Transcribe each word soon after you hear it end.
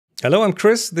Hello, I'm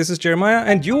Chris, this is Jeremiah,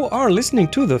 and you are listening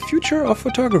to The Future of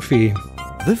Photography.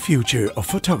 The Future of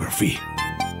Photography.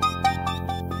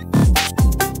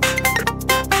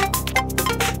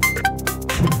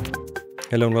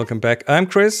 Hello and welcome back. I'm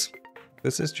Chris,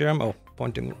 this is Jeremiah. Oh,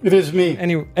 pointing. It is me.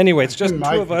 Anyway, it's just the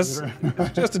two of us.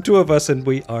 Just the two of us, and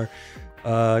we are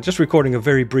just recording a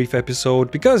very brief episode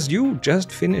because you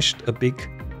just finished a big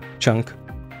chunk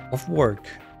of work.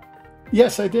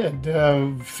 Yes, I did.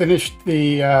 Finished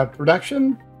the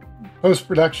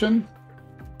post-production,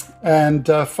 and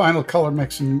final color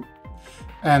mixing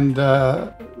and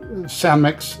sound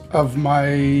mix of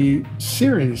my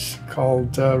series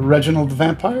called Reginald the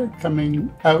Vampire,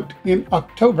 coming out in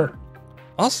October.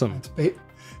 Awesome. It's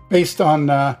based on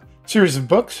a series of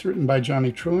books written by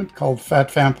Johnny Truant called Fat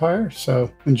Vampire.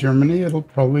 So in Germany, it'll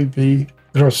probably be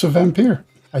Grosse Vampire.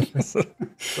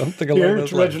 Something along Here, those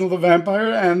it's lines. Reginald the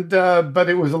Vampire, and but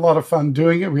it was a lot of fun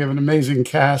doing it. We have an amazing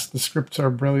cast. The scripts are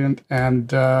brilliant,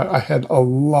 and I had a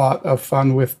lot of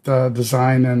fun with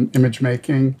design and image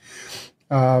making.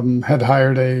 Had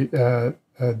hired a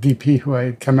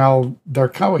DP Kamal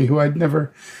Darkawi, who I'd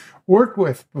never worked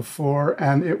with before,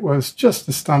 and it was just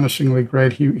astonishingly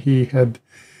great. He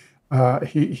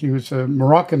was a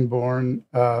Moroccan-born,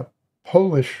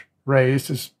 Polish raised.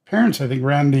 His parents, I think,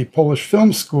 ran the Polish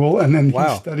film school, and then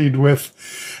he studied with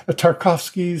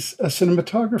Tarkovsky's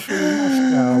cinematographer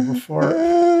in Moscow before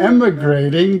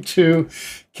emigrating to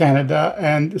Canada.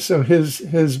 And so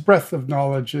his breadth of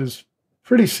knowledge is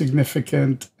pretty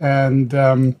significant. And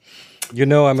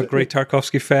I'm a great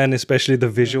Tarkovsky fan, especially the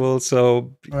visuals.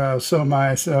 So, well, so am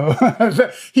I. So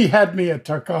he had me at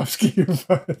Tarkovsky.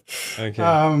 But, okay.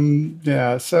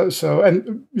 Yeah. So,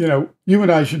 and you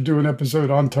and I should do an episode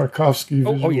on Tarkovsky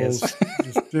visuals. Oh yes.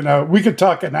 Just, we could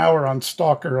talk an hour on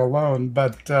Stalker alone,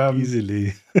 but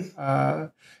Easily.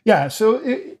 Yeah. So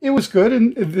it was good,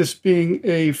 and this being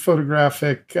a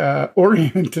photographic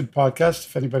oriented podcast,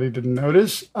 if anybody didn't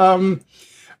notice,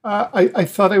 I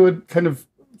thought I would kind of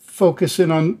focus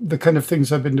in on the kind of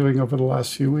things I've been doing over the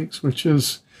last few weeks, which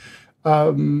is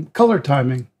color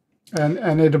timing.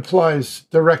 And it applies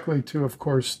directly to, of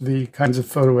course, the kinds of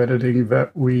photo editing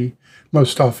that we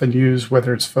most often use,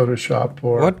 whether it's Photoshop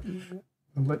or...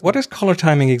 What is color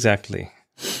timing exactly?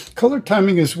 Color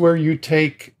timing is where you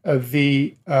take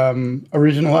the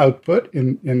original output,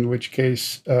 in which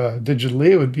case digitally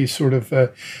it would be sort of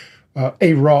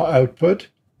a raw output.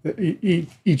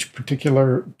 Each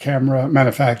particular camera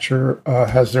manufacturer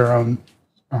has their own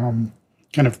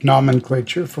kind of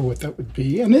nomenclature for what that would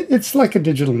be. And it's like a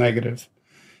digital negative.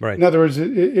 Right. In other words,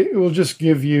 it will just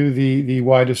give you the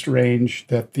widest range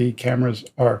that the cameras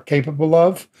are capable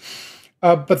of.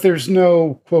 But there's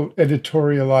no, quote,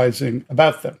 editorializing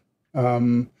about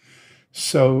them.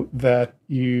 So that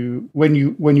when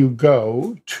you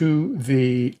go to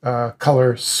the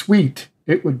color suite,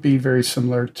 it would be very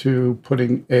similar to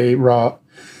putting a raw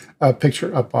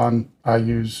picture up on, I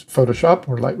use Photoshop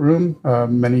or Lightroom.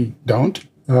 Many don't.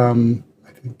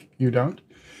 I think you don't.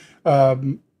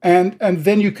 And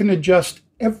then you can adjust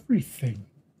everything.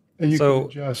 And you can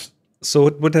adjust. So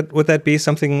would that be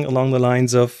something along the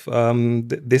lines of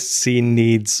this scene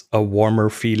needs a warmer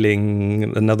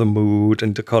feeling, another mood,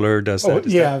 and the color does that?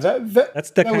 Yeah,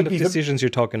 that's the kind of decisions you're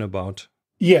talking about.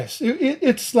 Yes,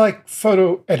 it's like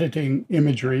photo editing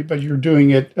imagery, but you're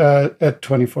doing it at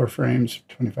 24 frames,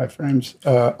 25 frames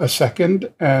a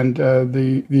second, and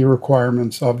the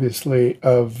requirements, obviously,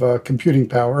 of computing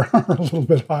power are a little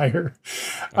bit higher,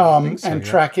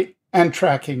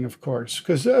 tracking, of course,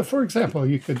 because for example,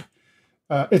 you could.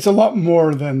 It's a lot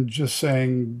more than just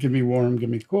saying, give me warm,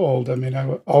 give me cold. I mean,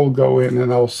 I'll go in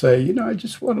and I'll say, I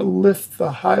just want to lift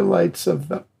the highlights of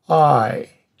the eye.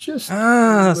 Just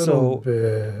a little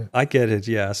bit. I get it,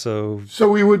 yeah. So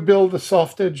we would build a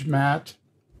soft edge mat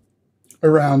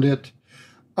around it.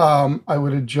 I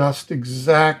would adjust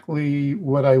exactly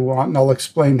what I want, and I'll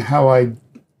explain how I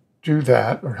do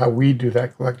that, or how we do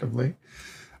that collectively.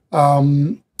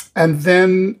 And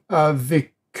then the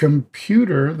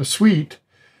computer, the suite,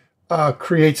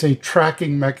 creates a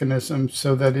tracking mechanism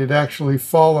so that it actually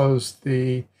follows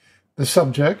the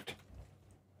subject,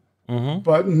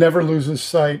 but never loses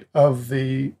sight of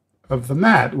the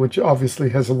mat, which obviously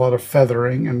has a lot of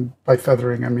feathering. And by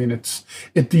feathering, I mean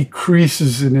it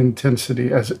decreases in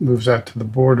intensity as it moves out to the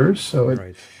borders.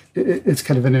 So it's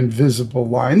kind of an invisible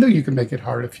line, though you can make it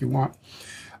hard if you want.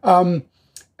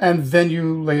 and then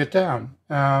you lay it down.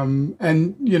 And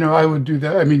I would do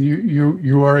that. I mean,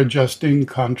 you are adjusting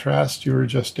contrast, you're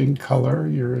adjusting color,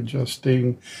 you're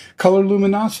adjusting color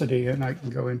luminosity, and I can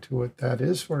go into what that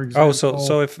is. For example,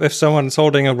 so if someone's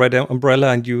holding a red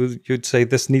umbrella and you'd say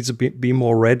this needs to be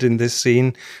more red in this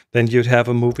scene, then you'd have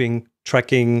a moving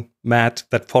tracking mat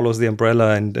that follows the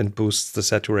umbrella and boosts the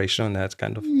saturation on that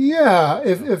kind of. Yeah,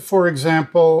 if for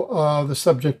example the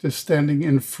subject is standing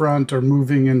in front or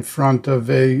moving in front of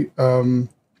a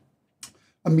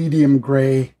medium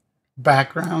gray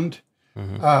background,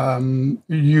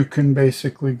 you can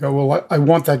basically go, well, I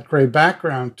want that gray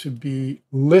background to be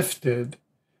lifted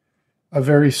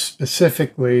very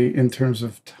specifically in terms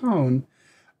of tone,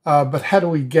 but how do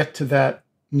we get to that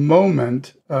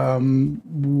moment?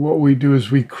 What we do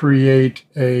is we create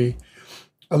a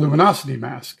luminosity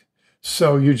mask.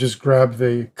 So you just grab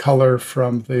the color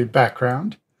from the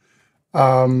background,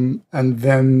 and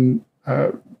then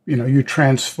you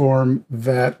transform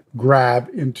that grab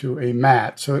into a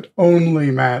matte. So it only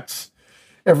mattes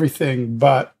everything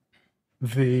but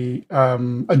the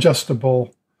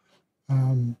adjustable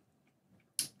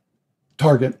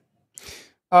target.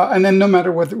 And then no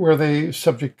matter where the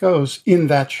subject goes in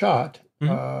that shot,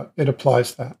 it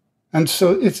applies that. And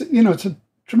so it's a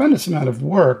tremendous amount of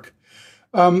work.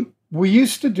 We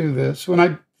used to do this when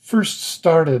I first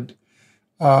started.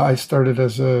 I started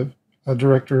as a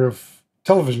director of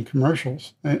television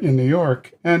commercials in New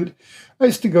York, and I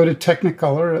used to go to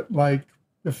Technicolor at like,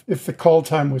 if the call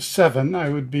time was 7, I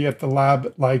would be at the lab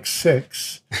at like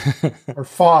 6 or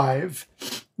 5,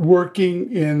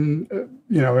 working in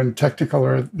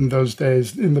Technicolor in those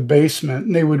days in the basement,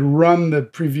 and they would run the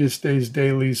previous day's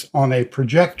dailies on a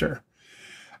projector.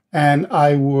 And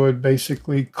I would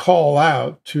basically call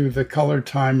out to the color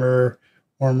timer,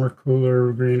 warmer,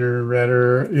 cooler, greener,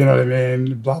 redder, you know what I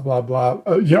mean, blah, blah, blah,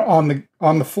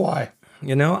 on the fly.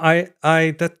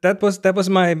 That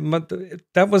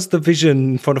was the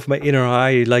vision in front of my inner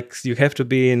eye. Like, you have to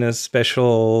be in a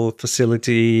special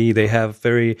facility. They have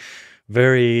very,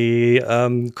 very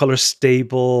color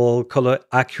stable, color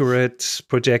accurate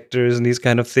projectors and these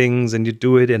kind of things, and you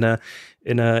do it in a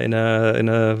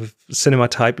cinema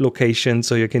type location,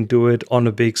 so you can do it on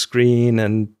a big screen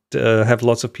and have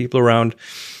lots of people around.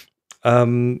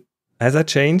 Has that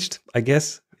changed? I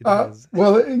guess it has.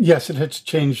 Well, yes, it has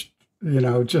changed,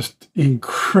 just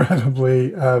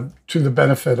incredibly to the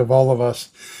benefit of all of us,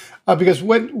 because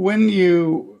when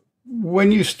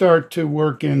you start to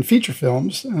work in feature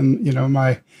films, and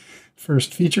my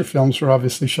first feature films were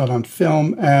obviously shot on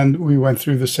film, and we went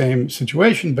through the same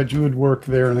situation, but you would work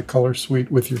there in a color suite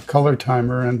with your color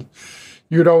timer, and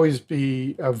you'd always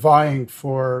be vying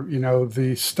for,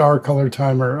 the star color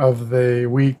timer of the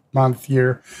week, month,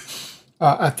 year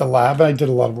at the lab. I did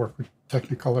a lot of work with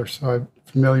Technicolor, so I'm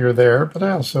familiar there, but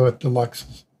I also at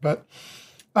Deluxe. But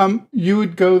you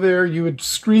would go there, you would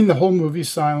screen the whole movie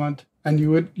silent, and you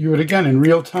would again in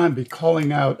real time be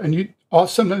calling out, and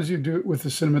sometimes you do it with the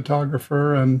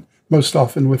cinematographer, and most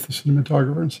often with the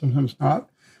cinematographer, and sometimes not,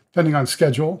 depending on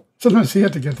schedule. Sometimes he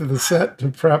had to get to the set to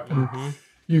prep, and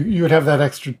you would have that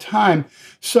extra time.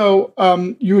 So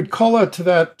you would call out to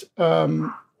that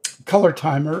color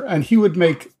timer, and he would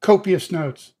make copious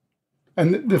notes.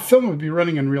 And the film would be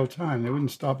running in real time. They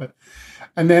wouldn't stop it.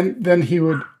 And then he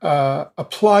would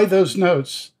apply those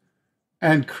notes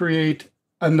and create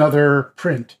another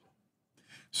print.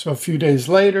 So a few days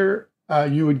later,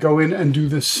 you would go in and do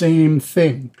the same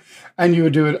thing. And you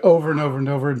would do it over and over and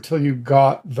over until you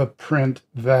got the print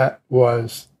that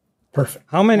was perfect.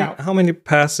 How many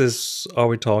passes are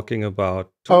we talking about?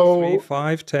 2, 3,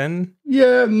 5, 10?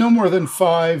 Yeah, no more than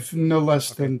 5, no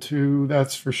less than 2,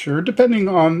 that's for sure, depending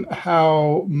on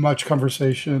how much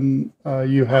conversation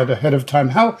you had ahead of time.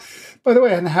 By the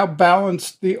way, and how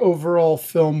balanced the overall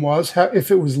film was, if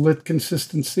it was lit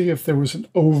consistency, if there was an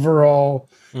overall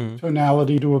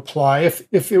tonality to apply,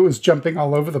 if it was jumping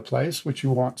all over the place, which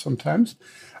you want sometimes,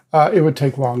 it would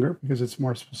take longer because it's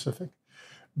more specific.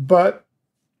 But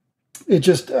it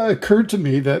just occurred to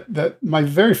me that my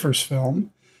very first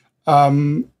film,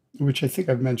 which I think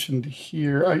I've mentioned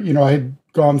here, I had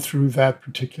gone through that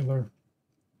particular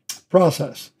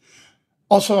process.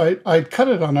 Also, I cut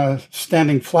it on a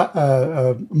standing flat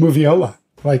moviola,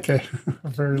 like a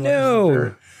very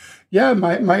no. Yeah,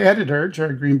 my editor,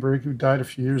 Jerry Greenberg, who died a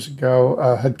few years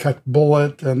ago, had cut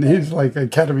Bullet, and he's like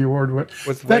Academy Award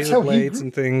with razor blades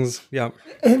and things. Yeah,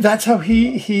 and that's how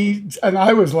he and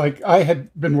I was like, I had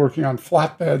been working on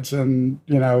flatbeds, and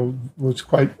was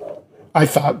quite, I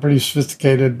thought, pretty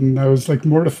sophisticated, and I was like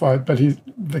mortified. But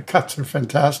the cuts are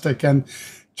fantastic, and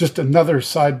just another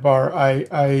sidebar.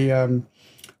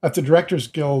 at the Directors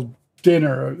Guild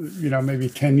dinner, maybe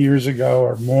 10 years ago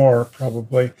or more,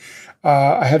 probably,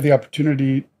 I had the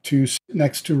opportunity to sit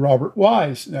next to Robert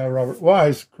Wise. Now, Robert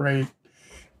Wise, great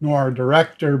noir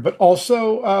director, but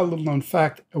also a little known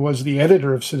fact, was the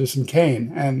editor of Citizen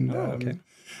Kane.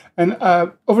 And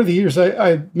over the years,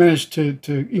 I managed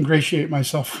to ingratiate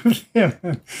myself with him.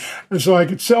 And so I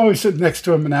could always sit next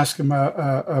to him and ask him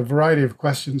a variety of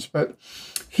questions. But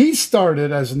he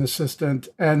started as an assistant,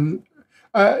 and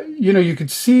you could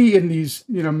see in these,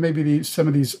 maybe some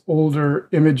of these older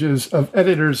images of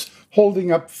editors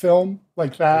holding up film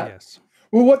like that. Yes.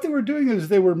 Well, what they were doing is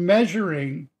they were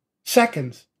measuring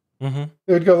seconds. Mm-hmm.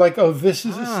 They would go like, oh, this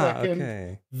is a second,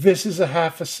 okay. This is a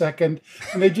half a second.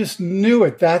 And they just knew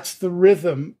it. That's the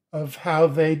rhythm of how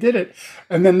they did it.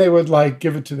 And then they would like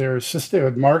give it to their assistant, they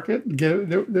would mark it. And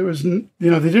there was, they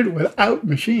did it without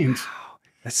machines.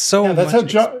 That's so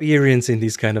much experience in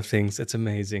these kind of things. It's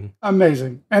amazing.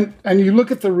 Amazing. And you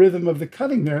look at the rhythm of the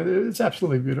cutting there, it's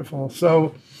absolutely beautiful.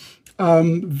 So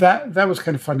that was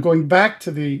kind of fun. Going back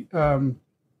to the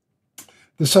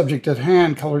subject at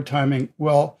hand, color timing.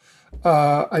 Well,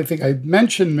 I think I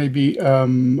mentioned maybe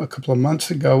a couple of months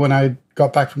ago when I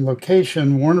got back from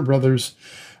location, Warner Brothers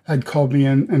had called me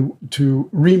in and to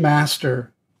remaster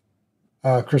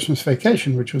Christmas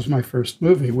Vacation, which was my first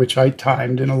movie, which I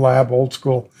timed in a lab, old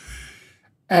school.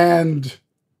 And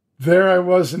there I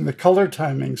was in the color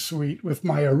timing suite with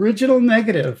my original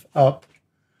negative up,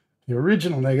 the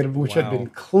original negative, which had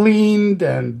been cleaned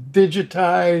and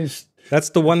digitized. That's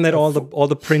the one that all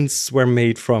the prints were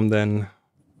made from then.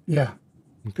 Yeah.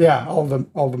 Yeah, all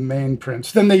the main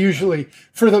prints. Then they usually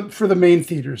for the main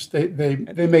theaters, they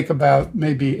make about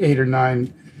maybe 8 or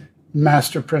 9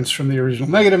 master prints from the original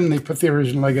negative, and they put the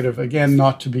original negative again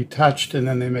not to be touched, and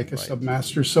then they make a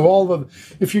submaster. So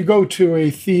if you go to a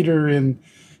theater in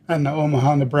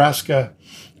Omaha, Nebraska,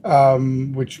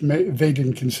 which they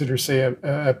didn't consider, say,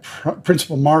 a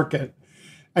principal market,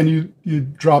 and you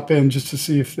drop in just to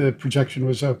see if the projection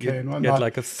was okay and whatnot. Get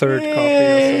like a third copy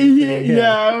or something.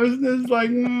 Yeah, it was like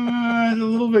it's a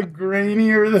little bit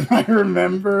grainier than I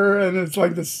remember, and it's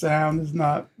like the sound is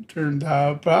not turned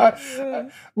out. But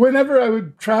whenever I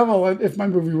would travel, and if my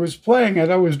movie was playing,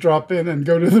 I'd always drop in and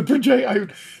go to the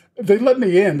project. They let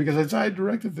me in because I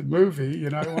directed the movie.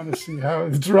 I want to see how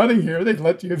it's running here. They'd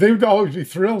let you. They would always be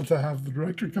thrilled to have the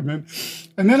director come in,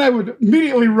 and then I would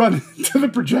immediately run into the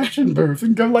projection booth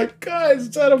and go like, "Guys,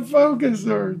 it's out of focus,"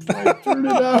 or it's like, "Turn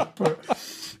it up."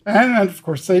 And of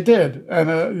course they did,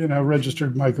 and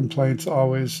registered my complaints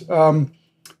always.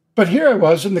 But here I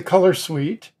was in the color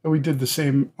suite. We did the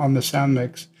same on the sound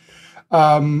mix,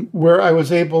 where I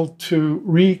was able to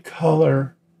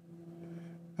recolor.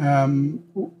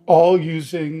 All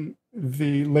using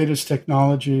the latest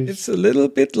technologies. It's a little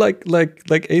bit like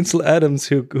Ansel Adams,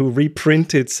 who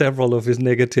reprinted several of his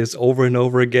negatives over and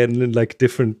over again in like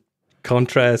different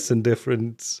contrasts and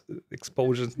different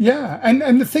exposures. Yeah,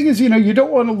 and the thing is, you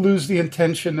don't want to lose the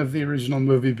intention of the original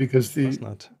movie because the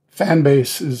fan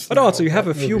base is. But also, you have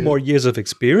a few more years of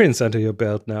experience under your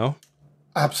belt now.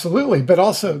 Absolutely, but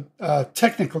also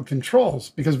technical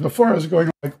controls, because before I was going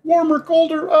like warmer,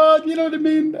 colder, you know what I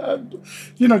mean?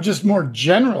 Just more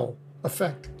general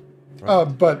effect. Right.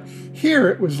 But here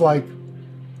it was like,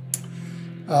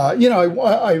 I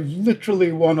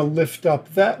literally want to lift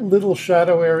up that little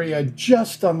shadow area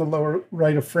just on the lower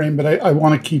right of frame, but I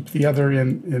want to keep the other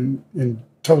in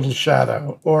total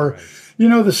shadow. Or,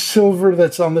 the silver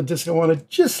that's on the disc, I want to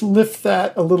just lift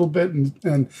that a little bit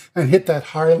and hit that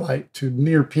highlight to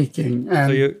near peaking. And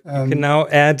so you can now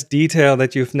add detail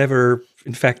that you've never,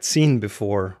 in fact, seen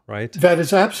before, right? That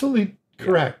is absolutely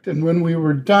correct. And when we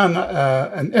were done,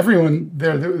 and everyone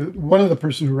there, one of the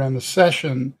person who ran the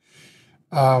session,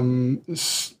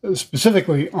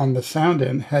 specifically on the sound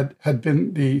end, had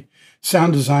been the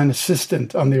sound design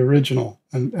assistant on the original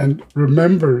and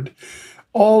remembered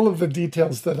all of the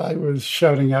details that I was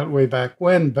shouting out way back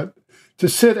when. But to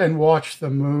sit and watch the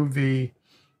movie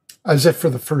as if for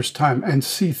the first time and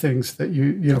see things that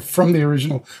you from the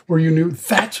original, where you knew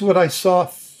that's what I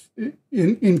saw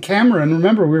in camera. And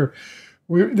remember,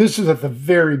 this is at the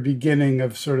very beginning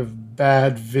of sort of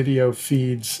bad video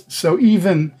feeds. So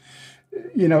even,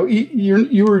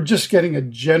 you were just getting a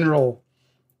general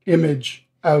image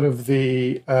out of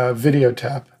the video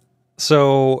tap.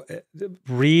 So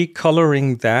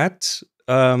recoloring that,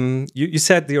 you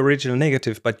said the original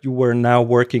negative, but you were now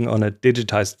working on a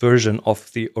digitized version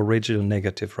of the original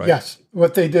negative, right? Yes.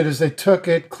 What they did is they took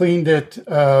it, cleaned it,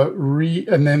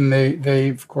 and then they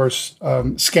of course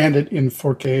scanned it in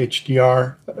 4K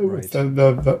HDR, with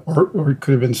or it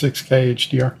could have been 6K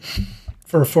HDR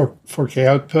for a 4K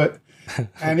output.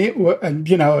 And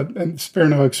and spare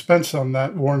no expense on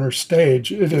that Warner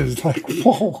stage. It is like,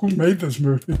 whoa, who made this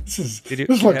movie?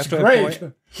 This looks great.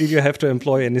 Did you have to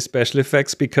employ any special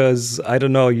effects? Because I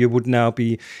don't know, you would now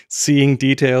be seeing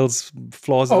details,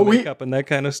 flaws in makeup, and that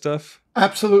kind of stuff.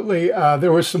 Absolutely.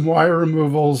 There were some wire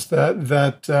removals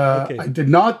that I did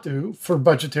not do for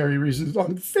budgetary reasons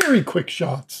on very quick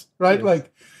shots, right? Yes.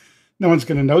 Like, no one's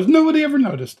going to notice. Nobody ever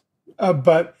noticed.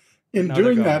 But in now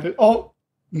doing that,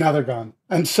 now they're gone.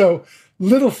 And so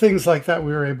little things like that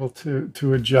we were able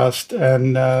to adjust.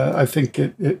 And I think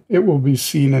it will be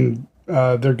seen, and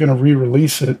they're going to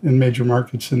re-release it in major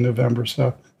markets in November.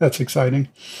 So that's exciting.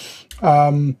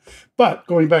 But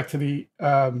going back to the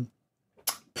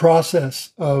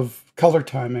process of color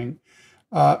timing,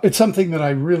 it's something that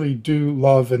I really do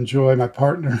enjoy. My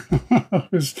partner,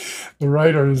 who's the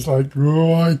writer, is like,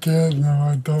 oh, I can't. No,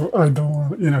 I don't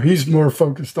want. He's more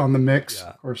focused on the mix. Yeah.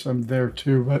 Of course, I'm there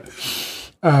too, but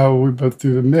we both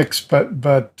do the mix. But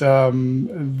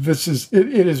this is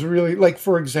it is really, like,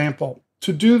 for example,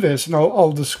 to do this, and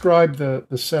I'll describe the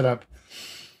setup.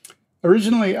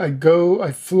 Originally, I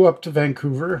flew up to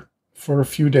Vancouver for a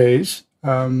few days.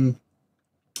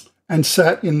 And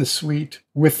sat in the suite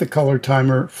with the color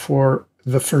timer for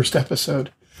the first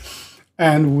episode.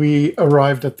 And we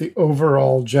arrived at the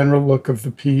overall general look of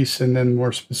the piece, and then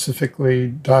more specifically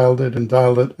dialed it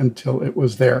until it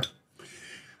was there.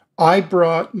 I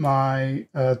brought my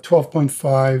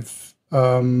 12.5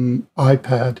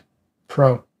 iPad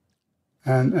Pro,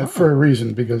 and for a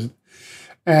reason,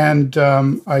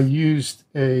 I used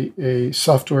a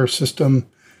software system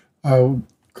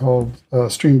called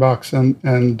Streambox,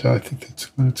 and I think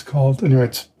that's what it's called. Anyway,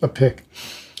 it's a pick.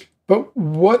 But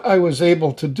what I was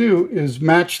able to do is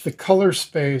match the color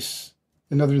space,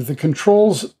 in other words, the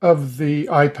controls of the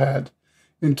iPad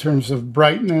in terms of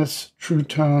brightness, true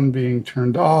tone being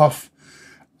turned off,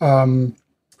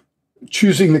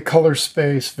 choosing the color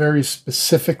space very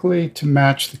specifically to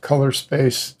match the color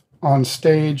space on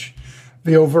stage,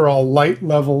 the overall light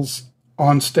levels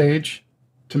on stage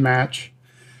to match.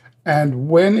 And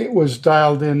when it was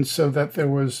dialed in so that there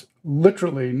was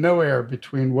literally no air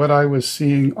between what I was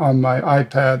seeing on my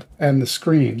iPad and the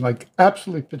screen, like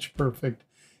absolutely pitch perfect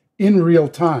in real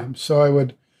time. So I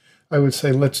would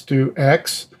say, let's do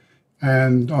X.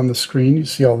 And on the screen, you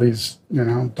see all these,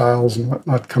 dials and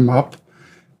whatnot come up.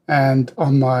 And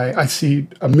I see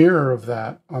a mirror of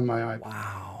that on my iPad.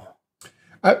 Wow.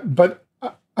 But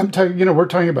I'm telling you, we're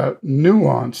talking about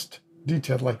nuanced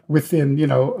detail, like within, a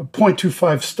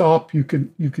 0.25 stop, you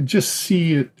could just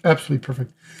see it absolutely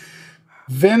perfect.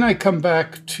 Then I come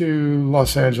back to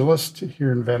Los Angeles,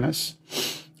 here in Venice,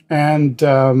 and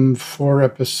for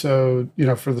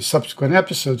the subsequent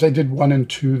episodes, I did 1 and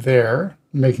 2 there,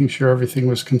 making sure everything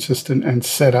was consistent and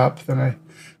set up. Then I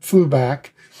flew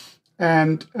back,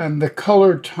 and the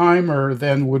color timer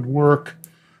then would work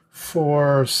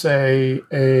for, say,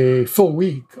 a full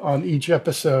week on each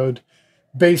episode,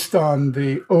 based on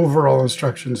the overall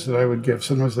instructions that I would give.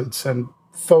 Sometimes I'd send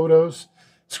photos,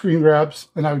 screen grabs,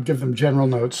 and I would give them general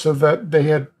notes so that they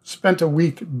had spent a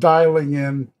week dialing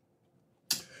in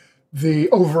the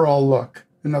overall look.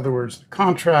 In other words, the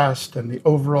contrast and the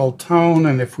overall tone.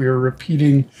 And if we were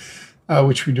repeating,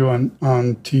 which we do on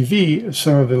TV,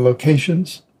 some of the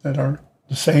locations that are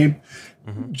the same,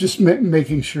 just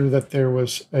making sure that there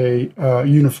was a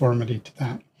uniformity to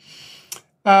that.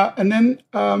 And then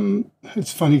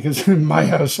it's funny because in my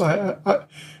house,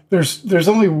 there's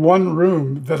only one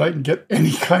room that I can get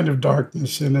any kind of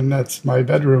darkness in, and that's my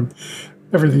bedroom.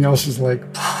 Everything else is like.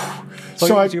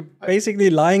 So you're basically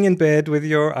lying in bed with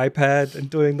your iPad and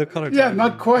doing the color. Yeah,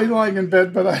 not quite lying in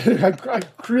bed, but I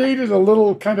created a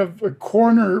little kind of a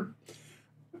corner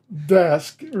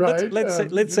desk, right?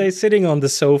 Let's say sitting on the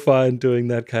sofa and doing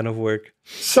that kind of work.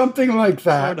 Something like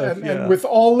that. And with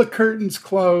all the curtains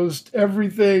closed,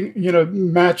 everything,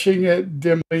 matching it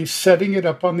dimly, setting it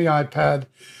up on the iPad,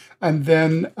 and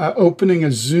then opening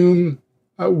a Zoom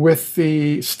with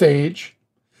the stage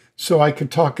so I could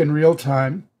talk in real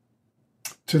time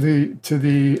to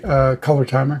the color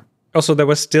timer. Also, there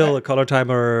was still a color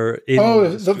timer in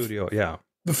the studio. Yeah.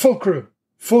 The full crew.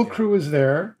 Full crew is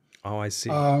there. Oh, I see.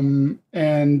 And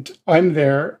I'm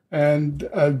there, and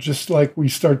just like we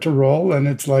start to roll, and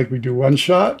it's like we do one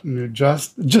shot and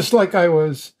just like I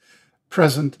was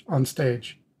present on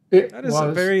stage. That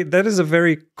is a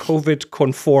very COVID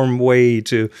conform way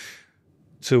to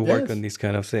work on these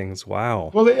kind of things.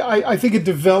 Wow. Well, I think it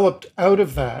developed out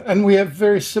of that, and we have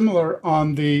very similar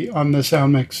on the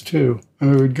sound mix too.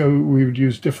 And we would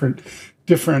use different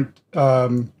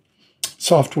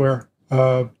software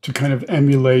to kind of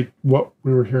emulate what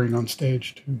we were hearing on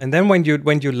stage too. And then when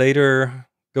you later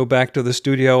go back to the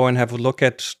studio and have a look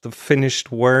at the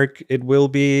finished work, it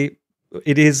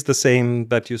is the same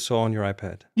that you saw on your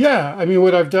iPad. Yeah, I mean,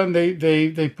 what I've done,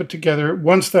 they put together,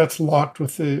 once that's locked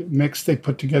with the mix, they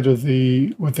put together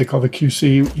what they call the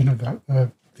QC,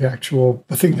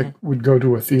 the thing that would go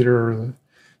to a theater or the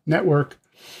network,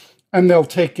 and they'll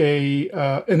take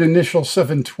an initial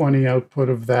 720 output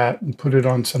of that and put it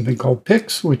on something called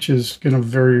PIX, which is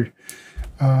very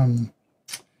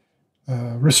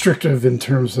restrictive in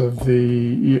terms of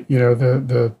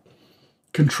the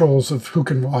controls of who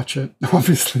can watch it.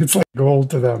 Obviously, it's like gold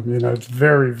to them. It's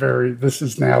very, very. This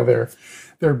is now their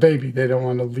baby. They don't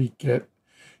want to leak it.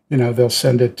 They'll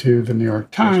send it to the New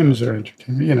York Times or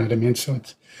Entertainment. You know what I mean?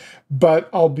 But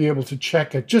I'll be able to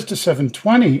check it just to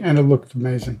 720, and it looked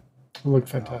amazing. It looked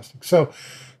fantastic. So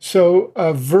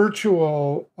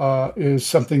virtual is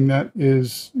something that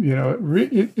is,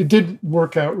 it did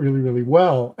work out really, really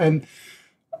well. And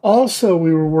also,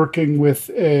 we were working with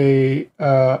a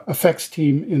effects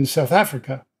team in South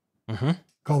Africa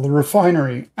called The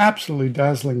Refinery. Absolutely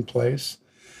dazzling place.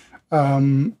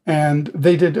 And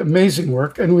they did amazing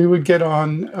work. And we would get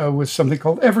on with something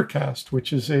called Evercast,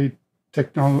 which is a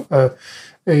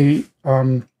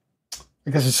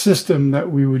system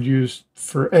that we would use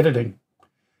for editing.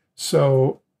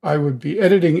 So I would be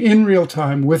editing in real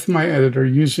time with my editor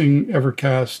using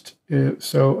Evercast.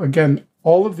 So again,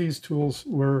 all of these tools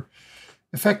were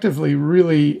effectively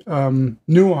really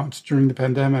nuanced during the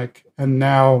pandemic, and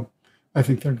now I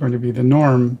think they're going to be the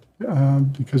norm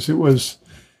because it was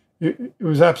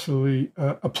absolutely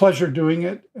a pleasure doing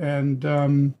it, and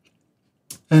the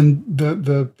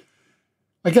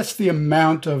I guess the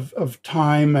amount of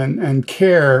time and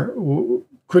care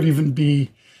could even be,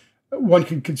 one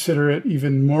could consider it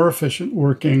even more efficient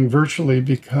working virtually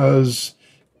because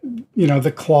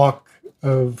the clock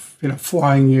of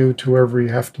flying you to wherever you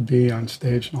have to be on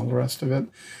stage and all the rest of it,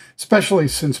 especially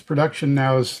since production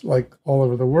now is like all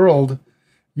over the world.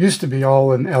 Used to be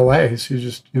all in LA, so you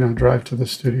just drive to the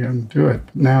studio and do it.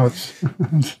 But now it's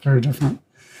very different.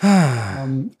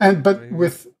 But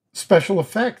with special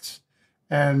effects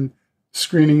and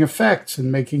screening effects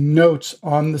and making notes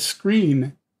on the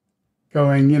screen,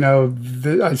 going,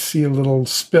 I see a little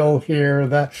spill here,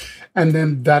 that, and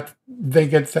then that they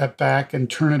get that back and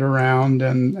turn it around,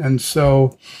 and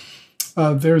so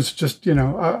there's just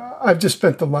I've just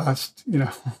spent the last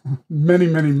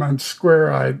many months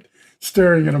square-eyed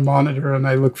staring at a monitor, and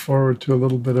I look forward to a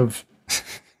little bit of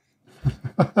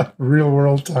real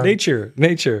world time. Nature.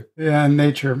 Yeah,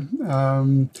 nature.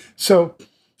 So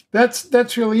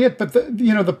that's really it. But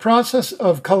the process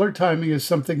of color timing is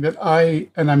something that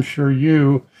and I'm sure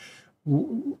you,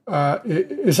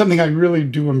 is something I really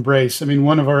do embrace. I mean,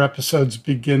 one of our episodes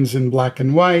begins in black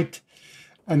and white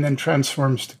and then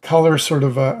transforms to color, sort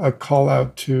of a call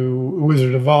out to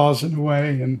Wizard of Oz in a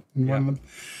way, and one of them.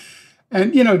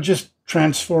 And, just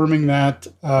transforming that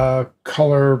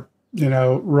color,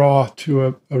 raw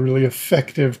to a really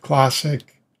effective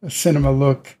classic cinema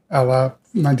look a la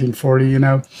 1940,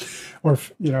 or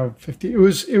 50. It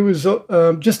was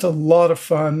just a lot of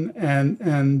fun, and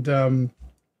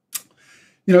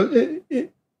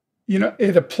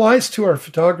it applies to our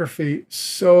photography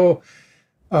so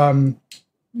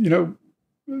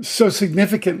so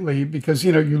significantly, because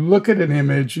you look at an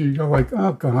image, you go like,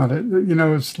 oh god,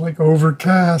 it's like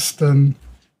overcast and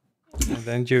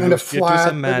then you do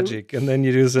some magic, and then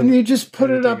you do some, and you just put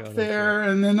it up there,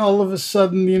 and then all of a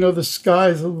sudden, the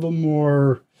sky's a little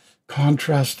more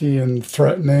contrasty and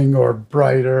threatening or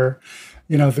brighter.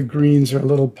 The greens are a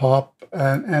little pop,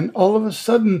 and all of a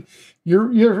sudden,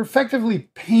 you're effectively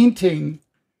painting.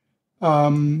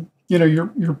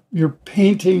 You're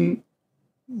painting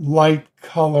light,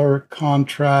 color,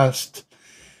 contrast.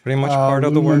 Pretty much part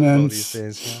of the workflow these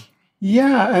days.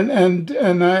 Yeah,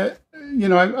 and I.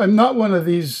 I'm not one of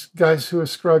these guys who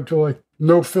ascribe to like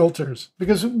no filters,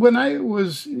 because when I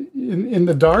was in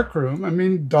the dark room, I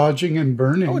mean, dodging and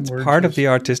burning. It's part of the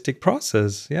artistic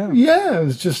process. Yeah. Yeah,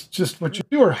 it's just what you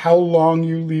do, or how long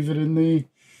you leave it in the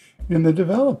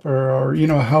developer, or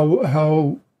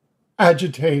how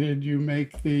agitated you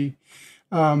make the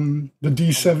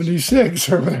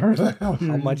D76 or whatever the hell.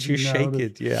 How much you shake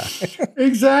it, yeah.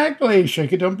 Exactly,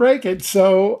 shake it, don't break it.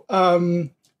 So.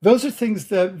 Those are things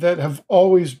that have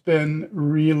always been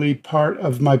really part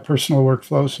of my personal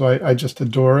workflow, so I just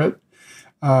adore it.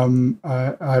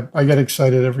 I get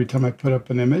excited every time I put up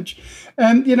an image.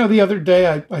 And, the other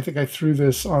day, I think I threw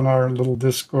this on our little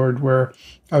Discord where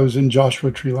I was in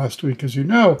Joshua Tree last week, as you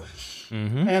know.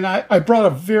 Mm-hmm. And I brought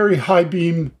a very high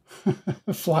beam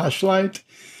flashlight.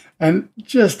 And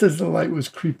just as the light was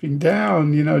creeping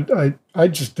down, I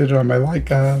just did it on my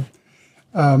Leica.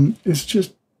 It's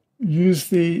just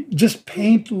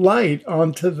paint light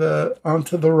onto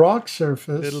the rock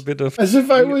surface. A little bit of as if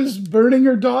I was burning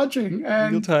or dodging.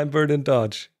 And real-time burn and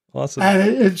dodge. Awesome. And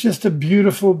it's just a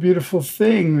beautiful, beautiful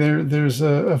thing. There's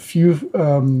a few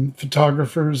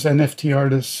photographers, NFT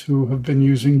artists who have been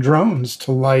using drones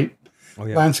to light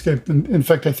landscape. In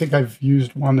fact, I think I've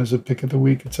used one as a pick of the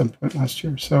week at some point last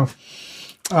year. So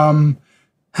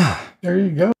there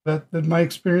you go. That my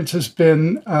experience has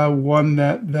been one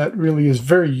that really is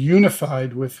very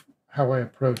unified with how I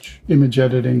approach image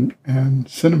editing and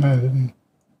cinema editing.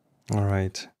 All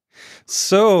right.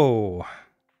 So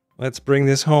let's bring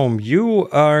this home. You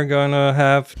are going to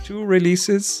have 2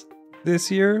 releases this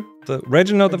year. The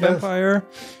Reginald the Vampire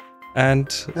and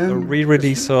the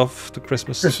re-release of the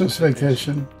Christmas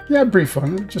Vacation. Yeah, brief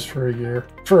one, just for a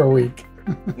week.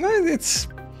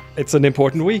 It's an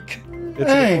important week. It's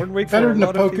an important week better for than a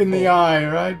a poke in the eye,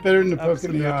 right? Better than a poke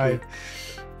Absolutely. in the eye.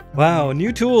 Wow,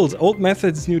 new tools, old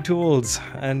methods, new tools,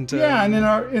 and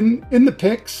and in the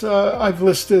picks, I've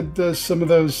listed some of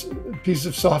those pieces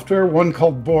of software. One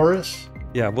called Boris.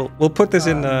 Yeah, we'll put this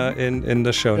in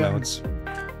the show notes.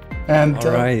 And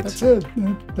all right, that's it.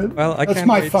 That's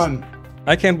my fun.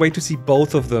 I can't wait to see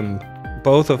both of them.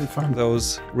 Both of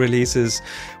those releases.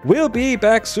 We'll be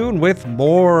back soon with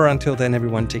more. Until then,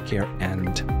 everyone, take care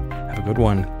and have a good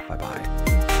one. Bye-bye.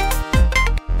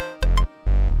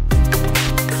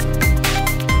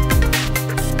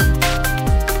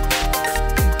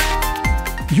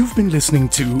 You've been listening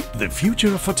to The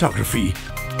Future of Photography.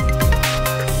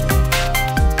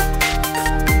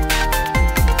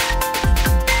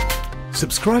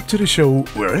 Subscribe to the show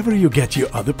wherever you get your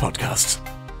other podcasts.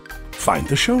 Find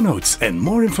the show notes and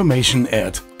more information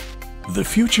at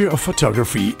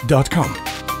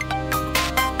thefutureofphotography.com.